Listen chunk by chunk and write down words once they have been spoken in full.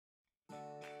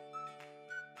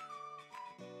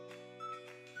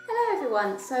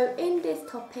everyone, so in this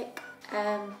topic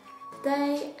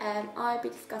today I'll be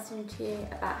discussing to you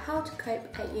about how to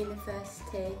cope at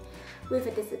university with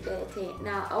a disability.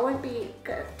 Now I won't be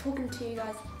talking to you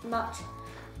guys much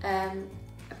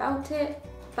about it,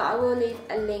 but I will leave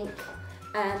a link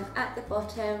at the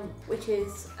bottom, which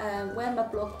is where my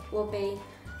blog will be,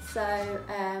 so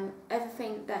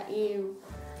everything that you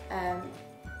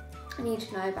need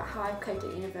to know about how I've coped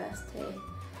at university,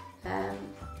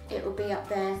 it will be up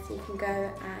there, so you can go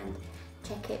and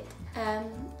check it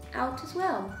out as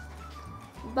well.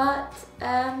 But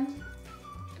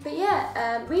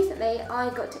yeah, recently I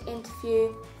got to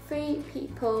interview 3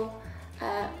 people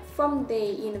from the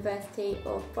University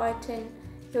of Brighton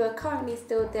who are currently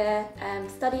still there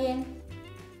studying,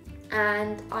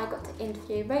 and I got to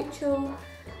interview Rachel,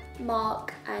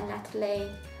 Mark and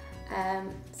Natalie.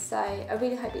 So I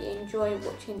really hope that you enjoy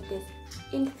watching this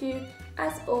interview.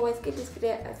 As always, give this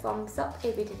video a thumbs up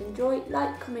if you did enjoy,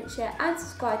 like, comment, share and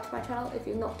subscribe to my channel if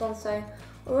you've not done so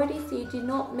already, so you do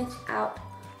not miss out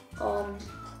on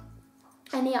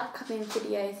any upcoming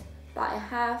videos that I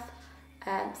have.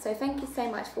 So thank you so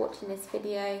much for watching this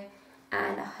video,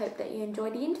 and I hope that you enjoy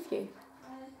the interview.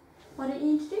 Why don't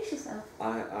you introduce yourself?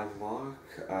 I'm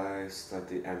Mark. I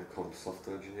study MCom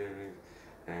software engineering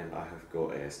and I have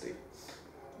got ASD.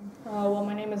 Well,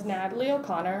 my name is Natalie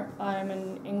O'Connor. I'm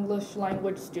an English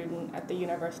language student at the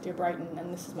University of Brighton,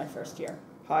 and this is my first year.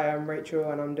 Hi, I'm Rachel,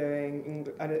 and I'm doing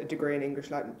a degree in English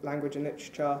language and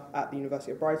literature at the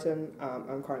University of Brighton.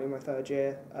 I'm currently in my 3rd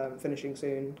year, finishing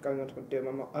soon, going on to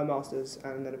do my master's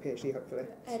and then a PhD hopefully.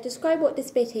 Describe what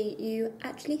disability you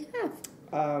actually have.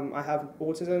 I have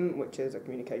autism, which is a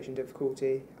communication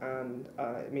difficulty, and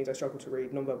it means I struggle to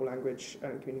read non-verbal language,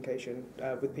 and communication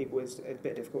with people is a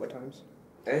bit difficult at times.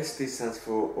 ASD stands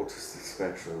for Autistic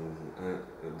Spectrum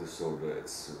Disorder.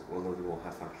 It's one of the more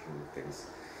high-functioning things.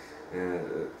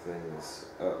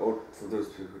 Or for those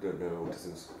people who don't know,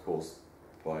 autism is caused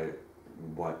by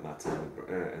white matter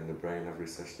in the brain. I've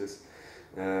researched this.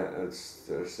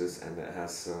 And it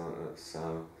has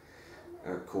some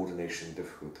coordination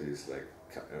difficulties, like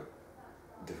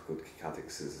difficult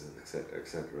catechesis,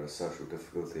 etc. Social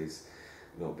difficulties,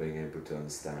 not being able to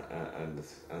understand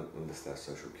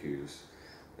social cues.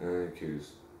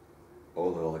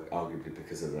 Although, like, arguably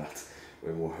because of that,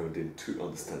 we're more honed in to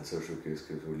understand social cues,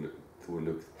 because we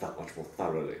look that much more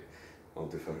thoroughly on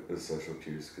the social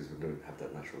cues, because we don't have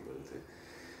that natural ability.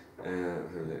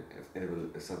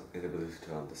 Some inability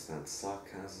to understand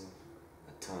sarcasm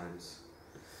at times.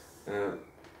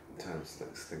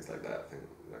 Things like that,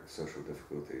 like social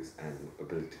difficulties and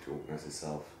ability to organise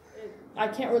itself. I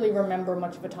can't really remember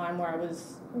much of a time where I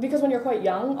was, because when you're quite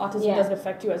young, autism doesn't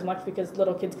affect you as much, because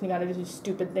little kids can kind of do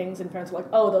stupid things and parents are like,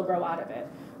 oh, they'll grow out of it,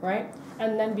 right?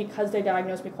 And then because they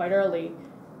diagnosed me quite early,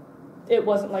 it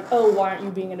wasn't like, oh, why aren't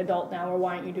you being an adult now, or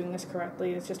why aren't you doing this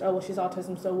correctly? It's just, oh, well, she's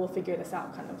autism, so we'll figure this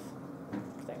out kind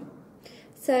of thing.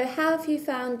 So how have you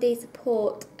found the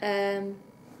support at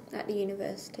the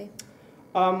university?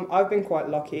 I've been quite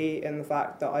lucky in the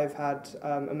fact that I've had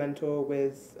a mentor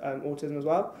with autism as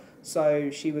well. So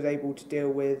she was able to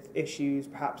deal with issues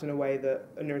perhaps in a way that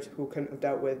a neurotypical couldn't have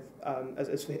dealt with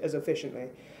as efficiently.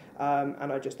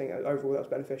 And I just think that overall that was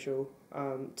beneficial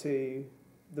to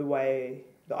the way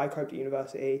that I coped at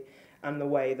university, and the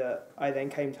way that I then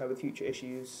came to her with future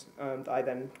issues that I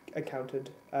then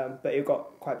encountered. But it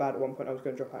got quite bad at one point. I was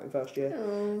going to drop out in 1st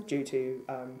year due to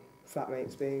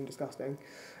flatmates being disgusting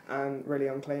and really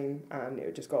unclean, and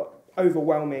it just got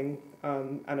overwhelming,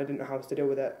 and I didn't know how else to deal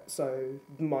with it. So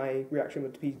my reaction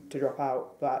would be to drop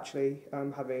out, but actually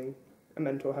having a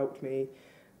mentor helped me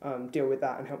deal with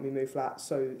that and helped me move flat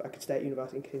so I could stay at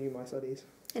university and continue my studies.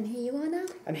 And here you are now.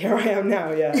 And here I am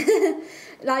now, yeah.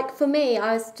 Like for me,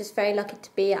 I was just very lucky to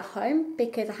be at home,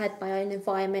 because I had my own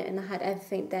environment and I had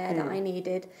everything there that I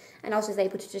needed, and I was just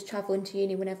able to just travel into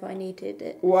uni whenever I needed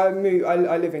it. Well,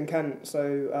 I live in Kent,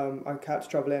 so I had to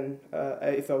travel in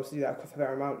if I was to do that a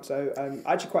fair amount. So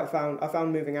I actually I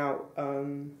found moving out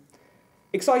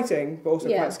exciting, but also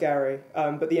quite scary.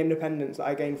 But the independence that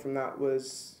I gained from that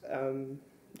was, do you know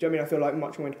what I mean? I feel like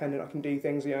much more independent. I can do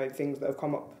things, things that have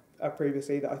come up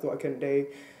previously that I thought I couldn't do.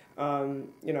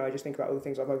 I just think about all the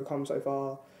things I've overcome so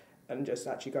far, and just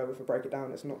actually go over and break it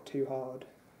down. It's not too hard.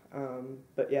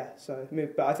 But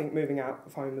I think moving out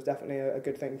of home was definitely a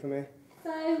good thing for me.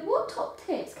 So what top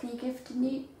tips can you give to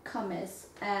newcomers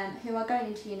who are going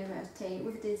into university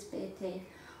with a disability,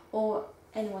 or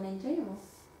anyone in general?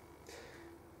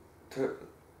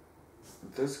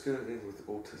 Those going in with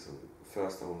autism,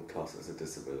 first I want to class as a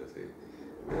disability.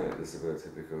 Because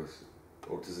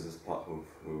autism is part of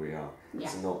who we are. Yeah.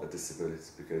 It's not a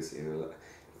disability because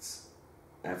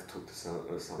I've talked to some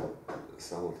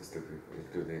autistic people,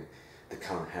 including the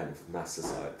current head of the mass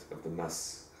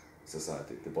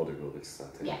society, the bodybuilding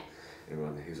society. Yeah.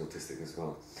 Everyone who's autistic as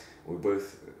well. We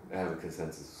both have a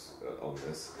consensus on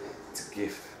this. It's a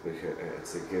gift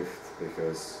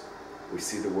because we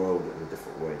see the world in a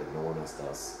different way that no one else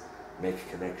does. Make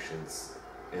connections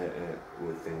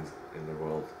with things in the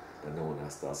world that no one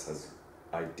else does.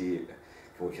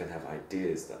 We can have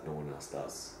ideas that no one else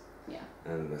does. Yeah.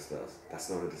 And that's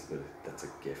not a disability. That's a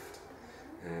gift.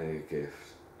 A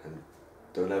gift. And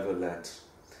don't ever let.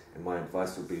 And my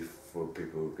advice would be for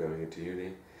people going into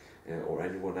uni, or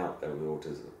anyone out there with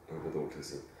autism,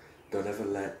 don't ever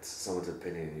let someone's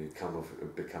opinion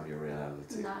become your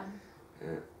reality. No.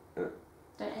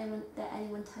 Don't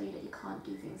anyone tell you that you can't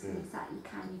do things. In fact, you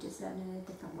can. You just learn in a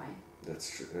different way. That's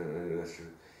true. That's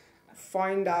true.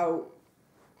 Find out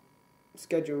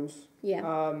schedules. Yeah.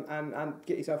 And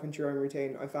get yourself into your own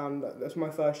routine. I found that my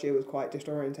first year was quite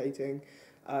disorientating,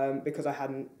 because I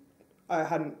hadn't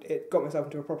got myself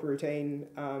into a proper routine.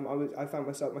 I found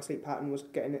my sleep pattern was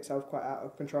getting itself quite out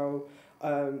of control.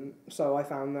 So I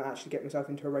found that actually getting myself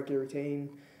into a regular routine,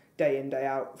 day in, day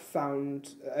out,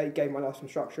 it gave my life some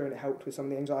structure, and it helped with some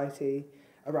of the anxiety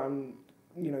around,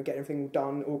 getting everything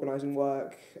done, organising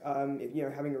work.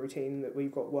 Having a routine that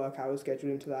we've got work hours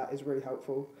scheduled into that is really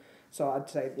helpful. So I'd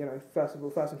say, first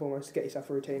and foremost, get yourself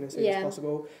a routine as soon as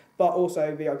possible, but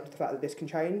also be open to the fact that this can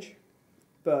change.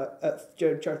 But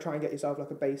try and get yourself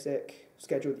like a basic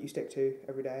schedule that you stick to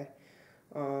every day.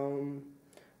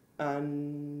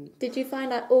 And did you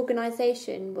find that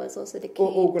organisation was also the key?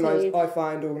 I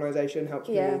find organisation helps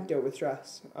me deal with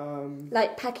stress.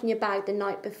 Like packing your bag the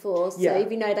night before, so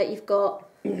if you know that you've got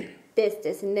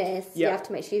this and this, you have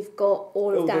to make sure you've got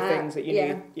all of that. All the things that you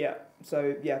need. Yeah.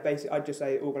 So basically, I'd just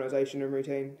say organisation and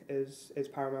routine is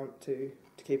paramount to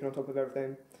keeping on top of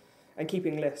everything. And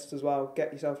keeping lists as well.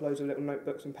 Get yourself loads of little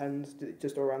notebooks and pens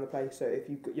just all around the place. So if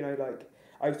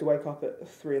I used to wake up at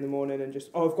 3 a.m. and just,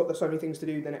 I've got so many things to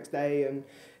do the next day, and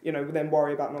then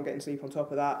worry about not getting sleep on top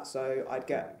of that. So I'd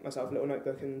get myself a little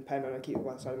notebook and pen, and I keep it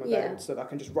by the side of my bed so that I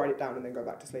can just write it down and then go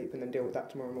back to sleep and then deal with that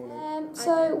tomorrow morning.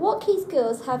 So what key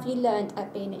skills have you learned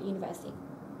at being at university?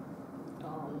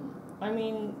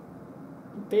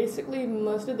 Basically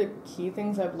most of the key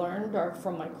things I've learned are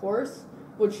from my course,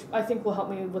 which I think will help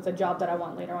me with a job that I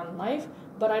want later on in life.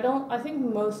 But I think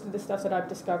most of the stuff that I've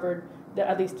discovered, that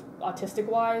at least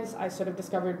autistic-wise, I sort of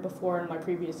discovered before in my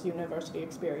previous university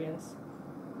experience.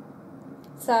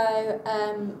 So,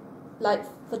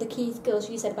 for the key skills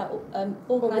you said about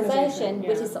organisation,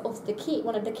 which is obviously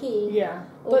one of the key. Yeah,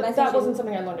 but that wasn't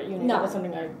something I learned at uni. No. That was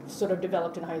something I sort of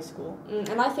developed in high school.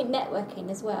 And I think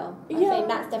networking as well. I think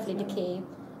that's definitely the key.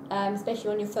 Especially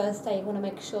on your first day, you want to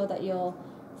make sure that you're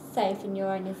safe in your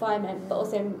own environment, but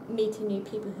also meeting new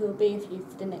people who will be with you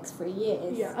for the next 3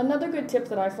 years. Yeah, another good tip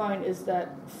that I find is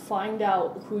that find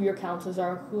out who your counselors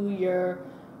are, who your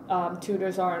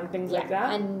tutors are, and things like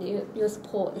that. And your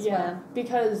support as well.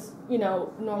 Because,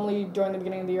 normally during the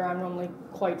beginning of the year I'm normally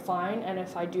quite fine, and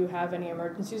if I do have any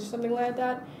emergencies or something like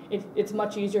that, it's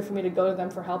much easier for me to go to them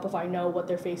for help if I know what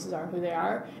their faces are and who they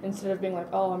are, instead of being like,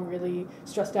 oh, I'm really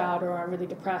stressed out or I'm really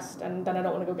depressed, and then I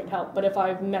don't want to go get help. But if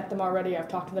I've met them already, I've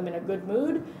talked to them in a good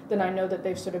mood, then I know that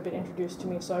they've sort of been introduced to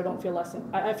me, so I don't feel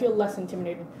I feel less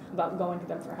intimidated about going to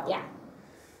them for help. Yeah.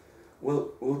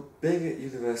 Well, being at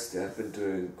university, I've been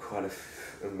doing quite a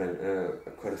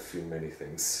few many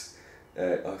things.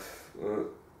 I've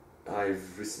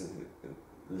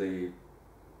recently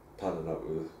partnered up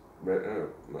with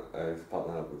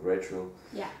Rachel.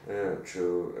 Yeah.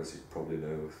 Rachel, as you probably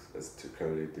know, to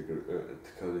co-lead the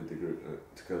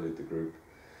group.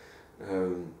 I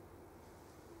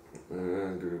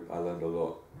learned a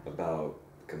lot about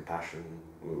compassion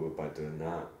by doing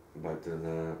that,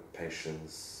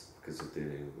 patience, because of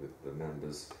dealing with the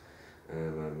members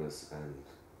and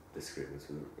disagreements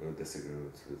with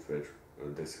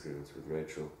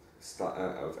Rachel.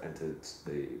 I've entered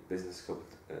the business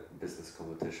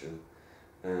competition,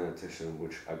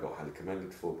 which I got highly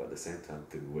commended for, but at the same time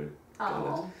didn't win.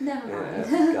 Never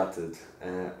mind. Gutted,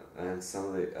 and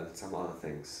some other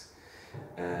things,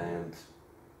 and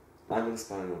I'm an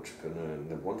aspiring entrepreneur. And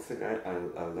the one thing I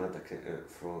learned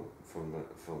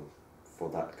for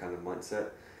that kind of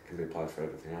mindset, can be applied for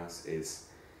everything else, is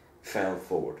fail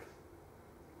forward.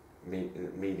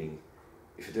 Meaning,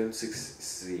 if you don't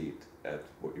succeed at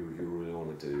what you really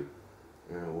want to do,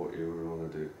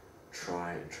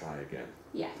 try and try again.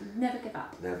 Yeah, never give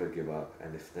up. Never give up,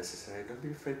 and if necessary, don't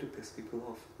be afraid to piss people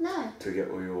off. No. To get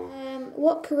all your...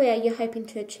 What career are you hoping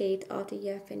to achieve after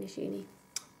you finish uni?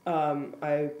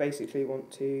 I basically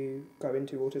want to go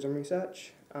into autism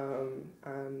research.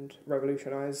 and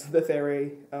revolutionise the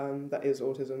theory that is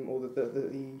autism, or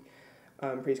the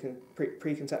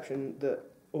preconception that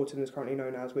autism is currently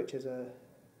known as, which is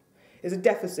a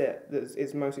deficit that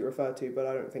is mostly referred to, but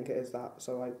I don't think it is that.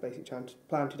 So I basically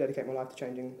plan to dedicate my life to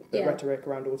changing the rhetoric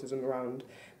around autism, around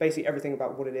basically everything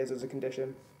about what it is as a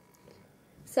condition.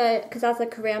 So, because as a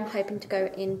career, I'm hoping to go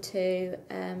into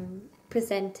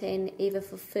presenting either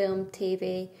for film,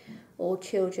 TV, or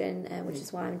children, which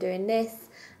is why I'm doing this.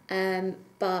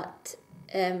 But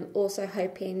also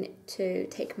hoping to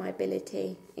take my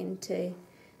ability into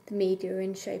the media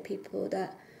and show people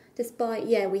that despite,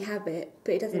 we have it,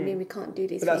 but it doesn't mean we can't do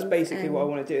these things. But that's basically what I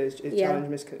want to do, is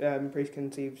challenge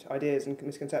preconceived ideas and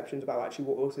misconceptions about actually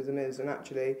what autism is. And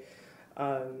actually,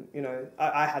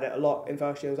 I had it a lot in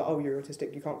first year. I was like, oh, you're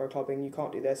autistic, you can't go clubbing, you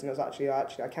can't do this. And it was actually,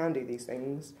 I can do these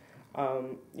things.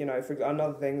 For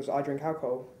another thing is I drink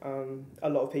alcohol. A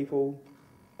lot of people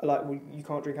are like, well, you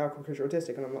can't drink alcohol because you're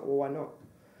autistic. And I'm like, well, why not?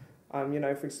 For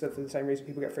the same reason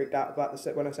people get freaked out about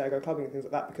when I say I go clubbing and things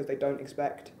like that, because they don't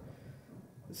expect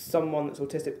someone that's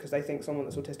autistic, because they think someone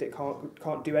that's autistic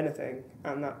can't do anything,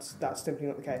 and that's simply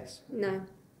not the case. No,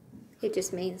 it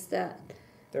just means that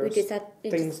there are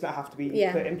things that have to be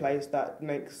put in place that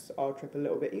makes our trip a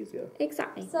little bit easier.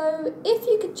 Exactly. So if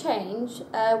you could change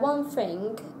one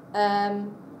thing,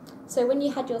 so when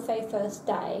you had your very first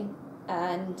day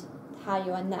and how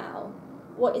you are now,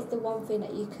 what is the one thing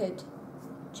that you could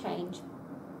change?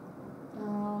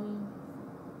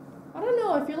 I don't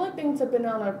know. I feel like things have been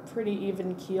on a pretty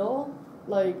even keel.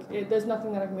 Like, there's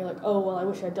nothing that I can be like, oh, well, I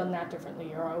wish I'd done that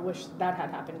differently, or I wish that had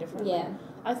happened differently. Yeah.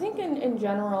 I think in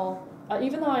general,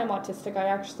 even though I am autistic,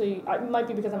 it might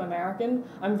be because I'm American,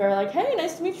 I'm very like, hey,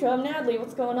 nice to meet you, I'm Natalie,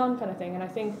 what's going on, kind of thing. And I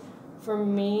think for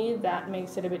me, that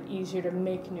makes it a bit easier to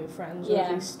make new friends, or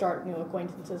at least start new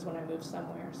acquaintances when I move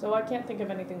somewhere. So I can't think of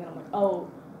anything that I'm like,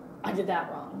 oh, I did that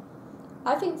wrong.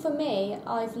 I think for me,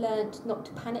 I've learned not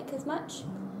to panic as much.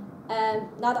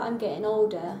 Now that I'm getting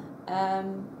older,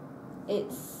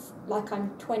 it's like I'm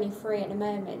 23 at the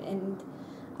moment, and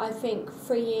I think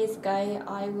 3 years ago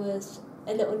I was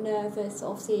a little nervous.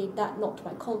 Obviously that knocked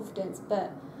my confidence,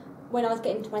 but when I was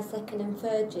getting to my second and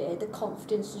third year, the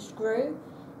confidence just grew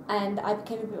and I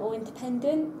became a bit more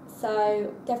independent.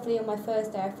 So definitely on my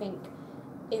first day, I think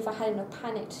if I hadn't have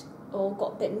panicked or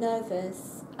got a bit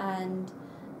nervous, and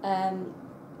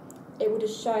it would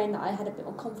have shown that I had a bit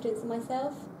more confidence in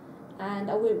myself,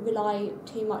 and I wouldn't rely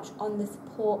too much on the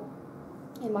support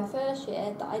in my first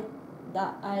year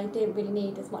that I didn't really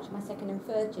need as much in my second and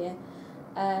third year.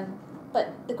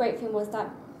 But the great thing was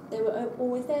that they were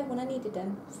always there when I needed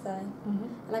them. So,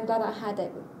 and I'm glad I had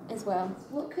it as well.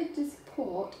 What could the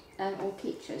support or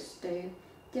teachers do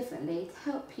differently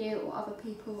to help you or other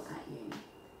people at uni?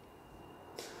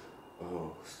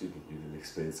 Oh, student union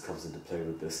experience comes into play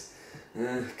with this.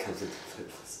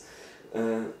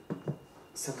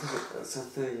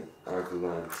 Something I've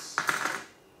learned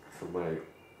from my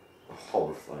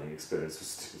horrifying experience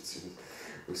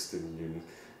with student union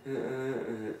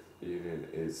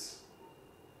is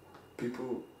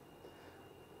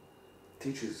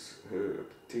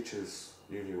teachers,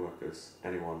 uni workers,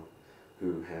 anyone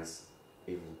who has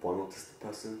even one autistic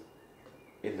person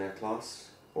in their class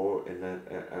or in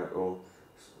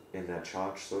their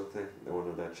charge, sort of thing. One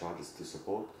of their charges to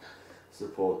support.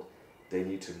 They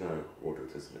need to know what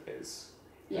autism is.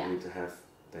 Yeah.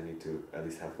 They need to at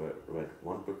least have read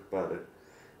one book about it,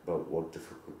 about what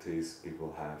difficulties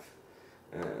people have,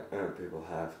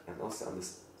 and also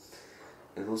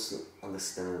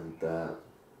understand that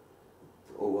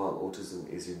while autism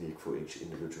is unique for each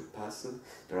individual person,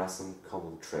 there are some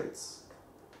common traits,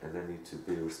 and they need to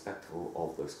be respectful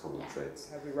of those common traits.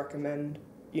 We recommend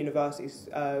university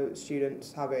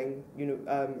students having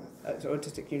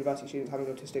autistic university students having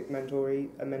autistic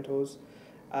mentors,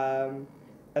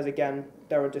 as again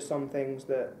there are just some things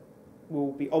that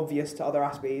will be obvious to other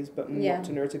Aspies but not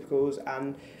to neurotypicals,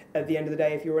 and at the end of the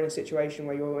day, if you're in a situation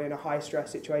where you're in a high stress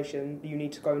situation, you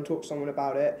need to go and talk to someone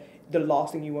about it. The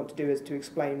last thing you want to do is to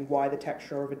explain why the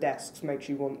texture of a desk makes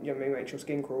makes your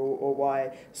skin crawl, or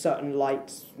why certain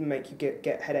lights make you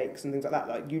get headaches and things like that.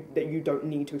 Like you don't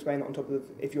need to explain that on top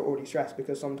of if you're already stressed,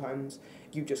 because sometimes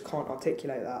you just can't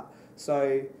articulate that.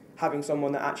 So having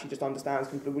someone that actually just understands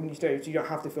completely, you don't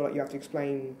have to feel like you have to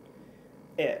explain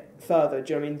it further.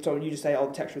 Do you know what I mean? So you just say, "Oh,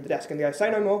 the texture of the desk," and they go, "Say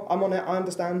no more. I'm on it. I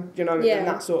understand." Do you know? And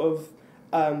that sort of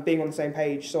being on the same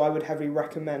page. So I would heavily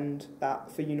recommend that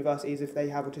for universities, if they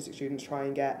have autistic students, try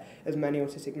and get as many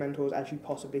autistic mentors as you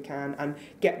possibly can, and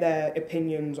get their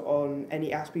opinions on any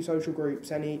Aspie social groups.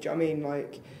 Do you know what I mean?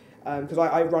 Like, because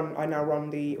I now run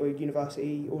the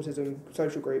University Autism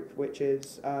Social Group, which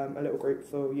is a little group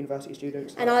for university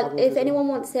students. And if anyone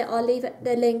wants it, I'll leave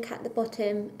the link at the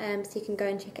bottom so you can go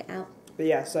and check it out. But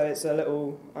yeah, so it's a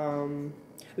little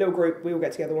group. We all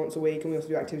get together once a week, and we also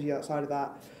do activities outside of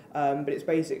that. But it's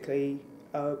basically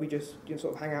we just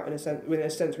sort of hang out within a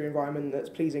sensory environment that's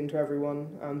pleasing to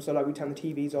everyone. So like we turn the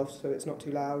TVs off so it's not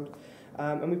too loud,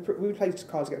 and we play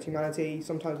Cards Against Humanity.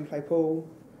 Sometimes we play pool,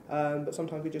 but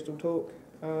sometimes we just all talk.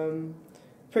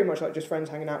 Pretty much like just friends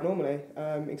hanging out normally,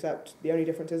 except the only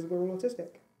difference is we're all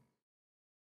autistic.